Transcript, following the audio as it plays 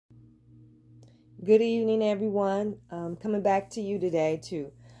Good evening, everyone. Coming back to you today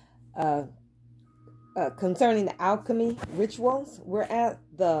to concerning the alchemy rituals.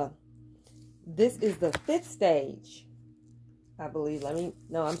 This is the fifth stage, I believe.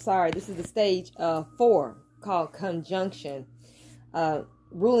 I'm sorry. This is the stage 4 called conjunction,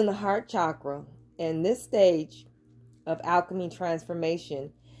 ruling the heart chakra. And this stage of alchemy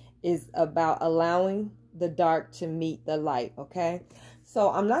transformation is about allowing the dark to meet the light, okay?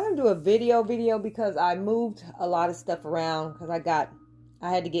 So I'm not going to do a video because I moved a lot of stuff around because I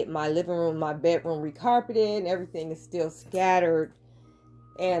had to get my living room, my bedroom recarpeted, and everything is still scattered.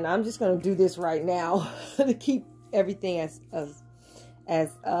 And I'm just going to do this right now to keep everything as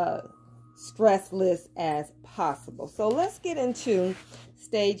stressless as possible. So let's get into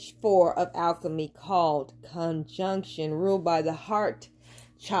stage 4 of alchemy called conjunction, ruled by the heart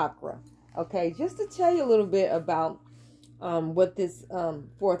chakra. Okay, just to tell you a little bit about what this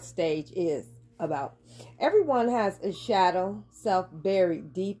fourth stage is about. Everyone has a shadow self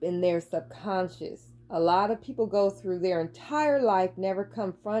buried deep in their subconscious. A lot of people go through their entire life never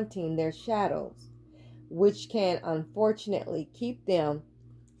confronting their shadows, which can unfortunately keep them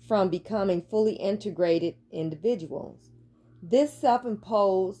from becoming fully integrated individuals. This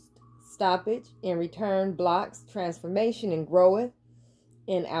self-imposed stoppage in return blocks transformation and growth.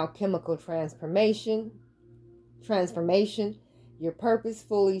 In alchemical transformation, your purpose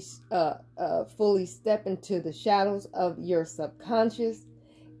fully step into the shadows of your subconscious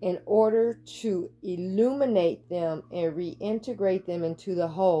in order to illuminate them and reintegrate them into the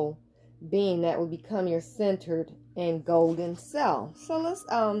whole being that will become your centered and golden self. So let's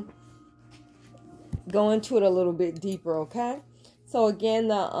go into it a little bit deeper, okay? So again,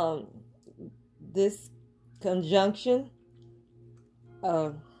 this conjunction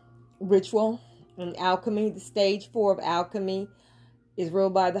ritual in alchemy, the stage 4 of alchemy, is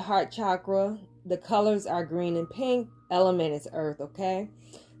ruled by the heart chakra. The colors are green and pink. Element is earth. Okay,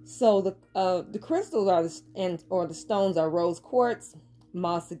 so the crystals or the stones are rose quartz,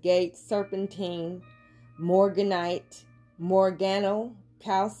 moss agate, serpentine, morganite, morgano,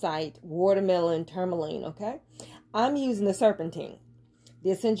 calcite, watermelon, tourmaline. Okay, I'm using the serpentine. The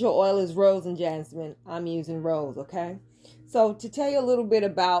essential oil is rose and jasmine. I'm using rose. Okay. So to tell you a little bit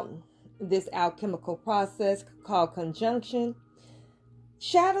about this alchemical process called conjunction,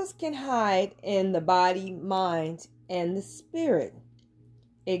 shadows can hide in the body, mind, and the spirit.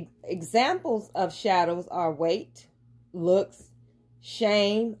 Examples of shadows are weight, looks,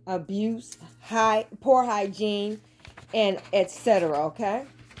 shame, abuse, poor hygiene, and etc. Okay?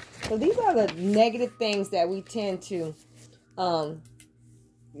 So these are the negative things that we tend to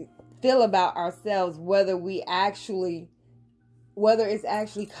feel about ourselves, whether it's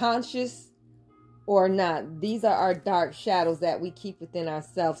actually conscious or not. These are our dark shadows that we keep within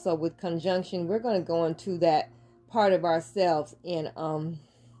ourselves. So with conjunction, we're going to go into that part of ourselves and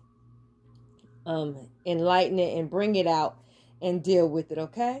enlighten it and bring it out and deal with it,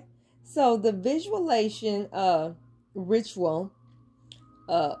 okay? So the visualization ritual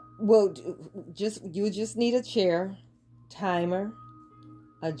you just need a chair, timer,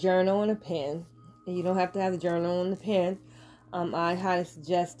 a journal, and a pen. And you don't have to have the journal and the pen. I highly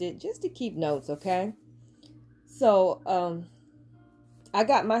suggest it just to keep notes, okay? So, I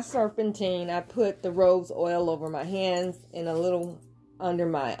got my serpentine. I put the rose oil over my hands and a little under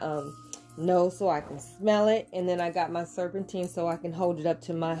my nose so I can smell it. And then I got my serpentine so I can hold it up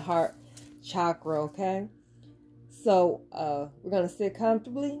to my heart chakra, okay? So, we're going to sit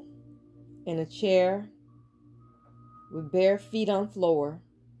comfortably in a chair with bare feet on floor.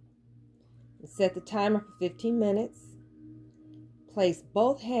 Set the timer for 15 minutes. Place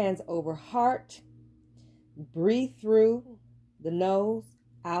both hands over heart. Breathe through the nose,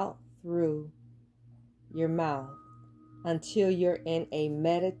 out through your mouth until you're in a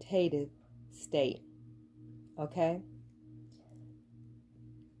meditative state. Okay?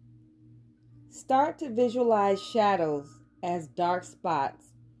 Start to visualize shadows as dark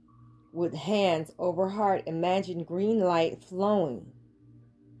spots. With hands over heart, imagine green light flowing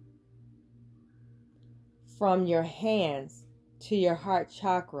from your hands to your heart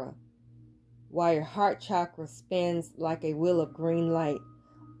chakra, while your heart chakra spins like a wheel of green light,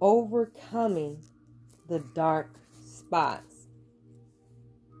 overcoming the dark spots.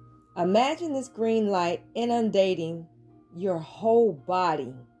 Imagine this green light inundating your whole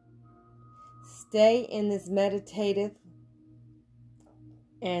body. Stay in this meditative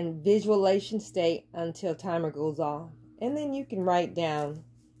and visualization state until timer goes off, and then you can write down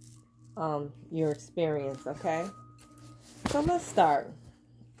your experience, okay? So let's start.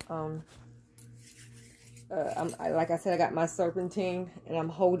 like I said, I got my serpentine and I'm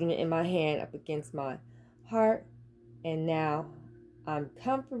holding it in my hand up against my heart. And now I'm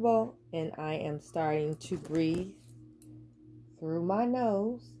comfortable and I am starting to breathe through my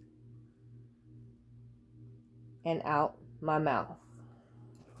nose and out my mouth.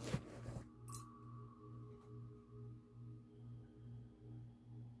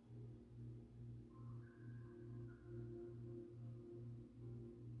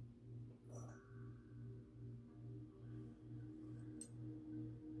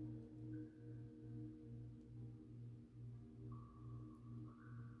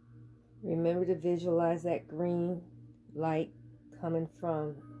 Remember to visualize that green light coming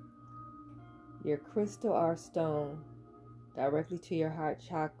from your crystal or stone directly to your heart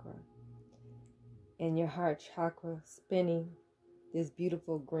chakra. And your heart chakra spinning this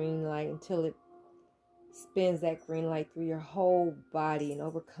beautiful green light until it spins that green light through your whole body and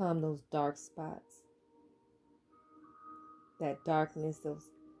overcome those dark spots. That darkness,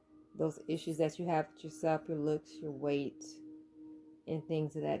 those issues that you have with yourself, your looks, your weight, and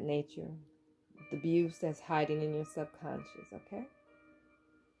things of that nature. The abuse that's hiding in your subconscious, okay?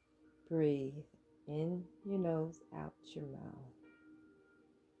 Breathe in your nose, out your mouth.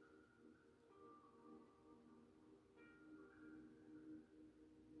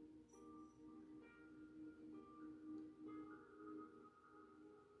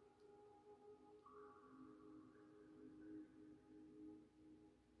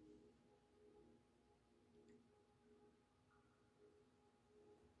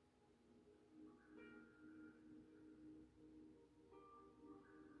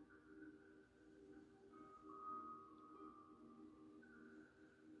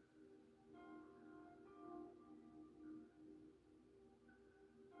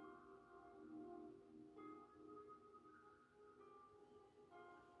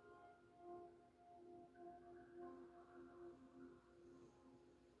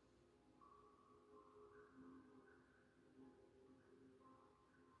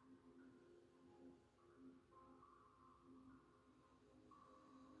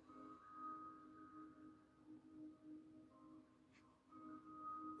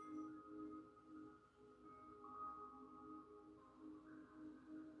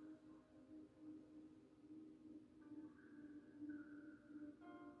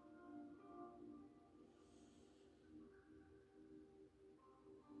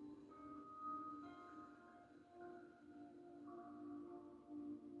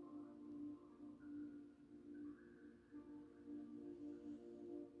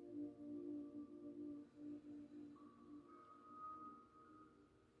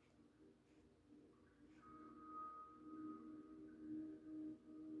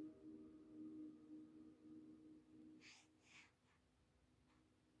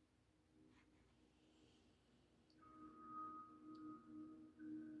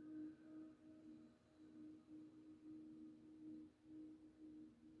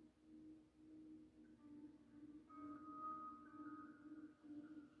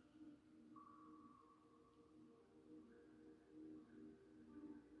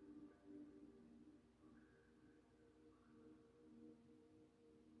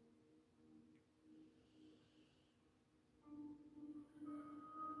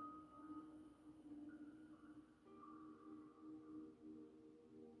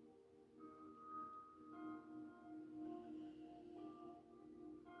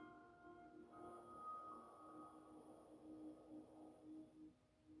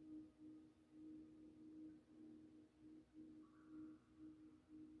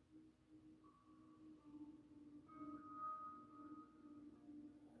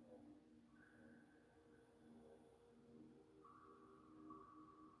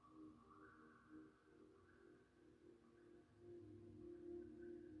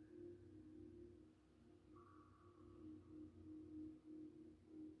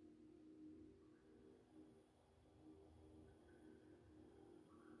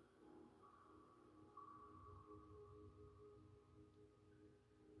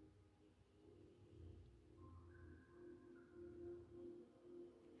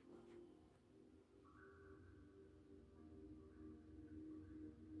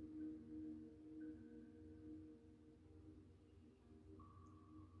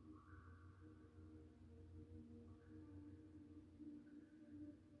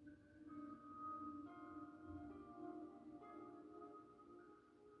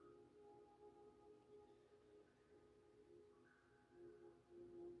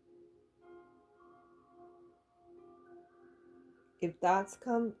 If thoughts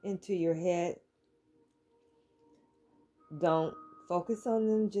come into your head, don't focus on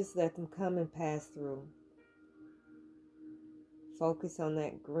them, just let them come and pass through. focus on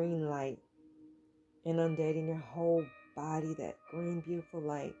that green light, inundating your whole body, that green, beautiful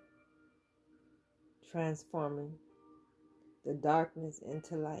light, transforming the darkness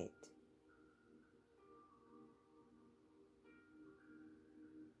into light.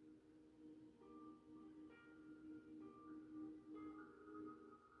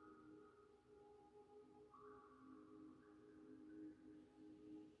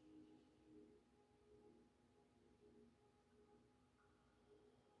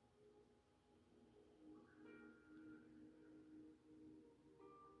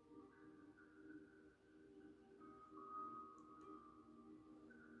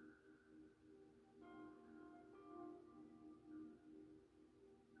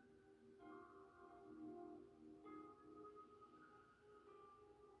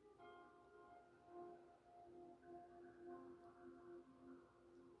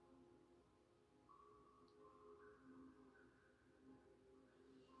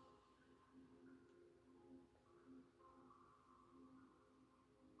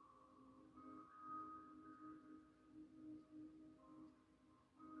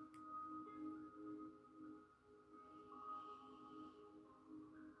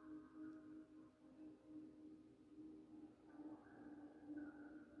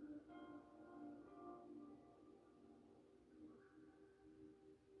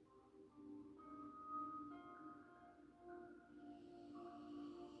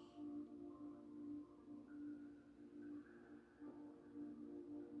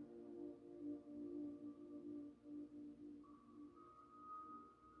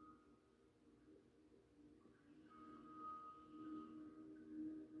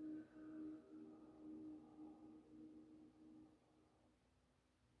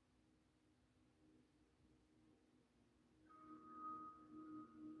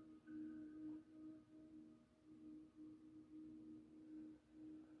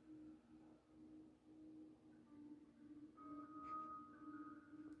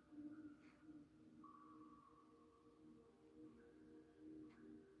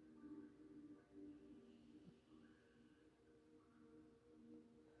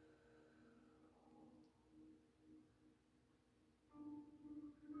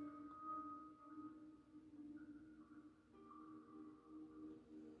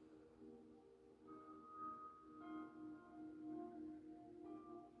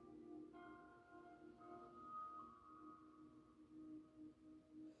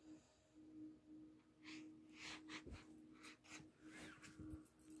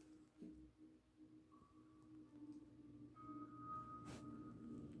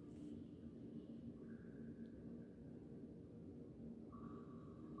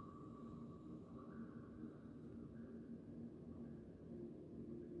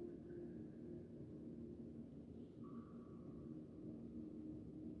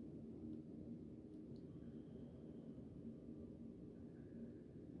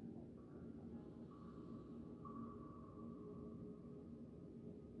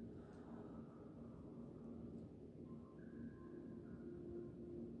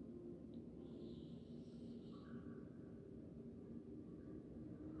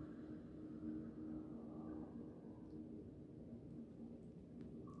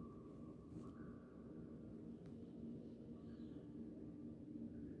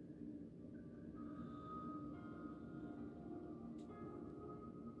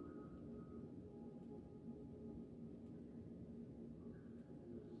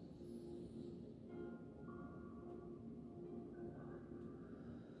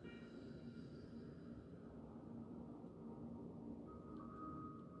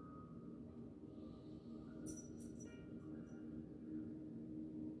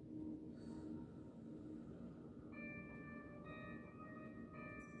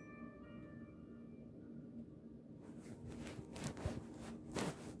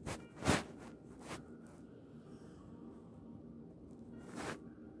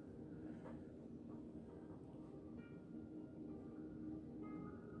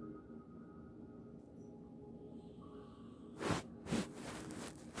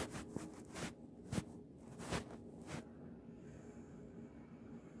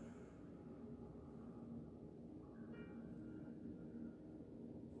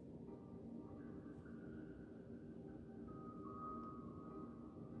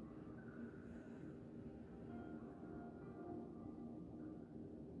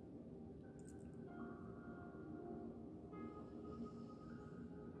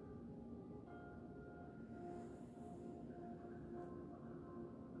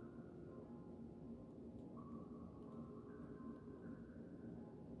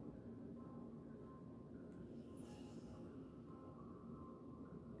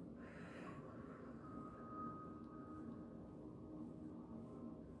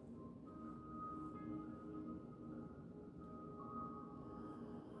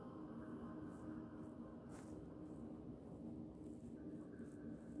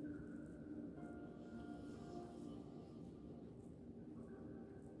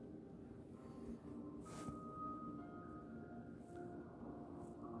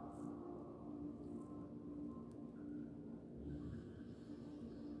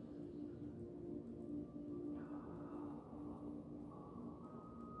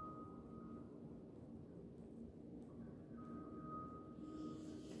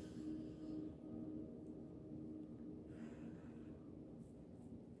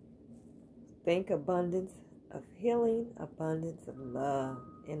 Think abundance of healing, abundance of love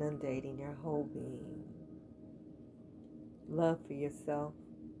inundating your whole being. Love for yourself,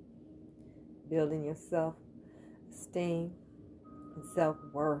 building your self-esteem and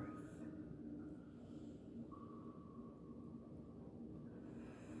self-worth.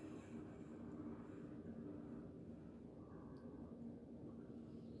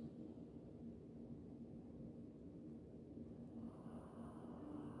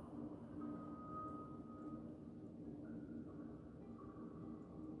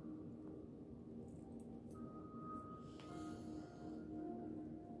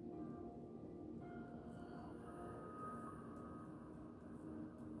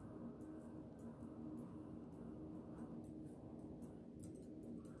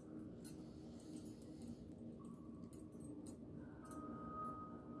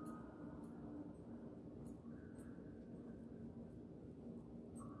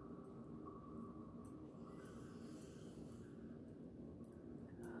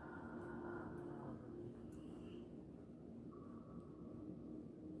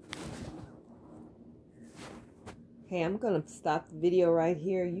 Okay, I'm going to stop the video right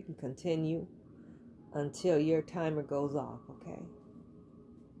here. You can continue until your timer goes off, okay?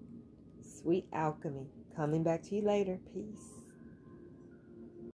 Sweet alchemy. Coming back to you later. Peace.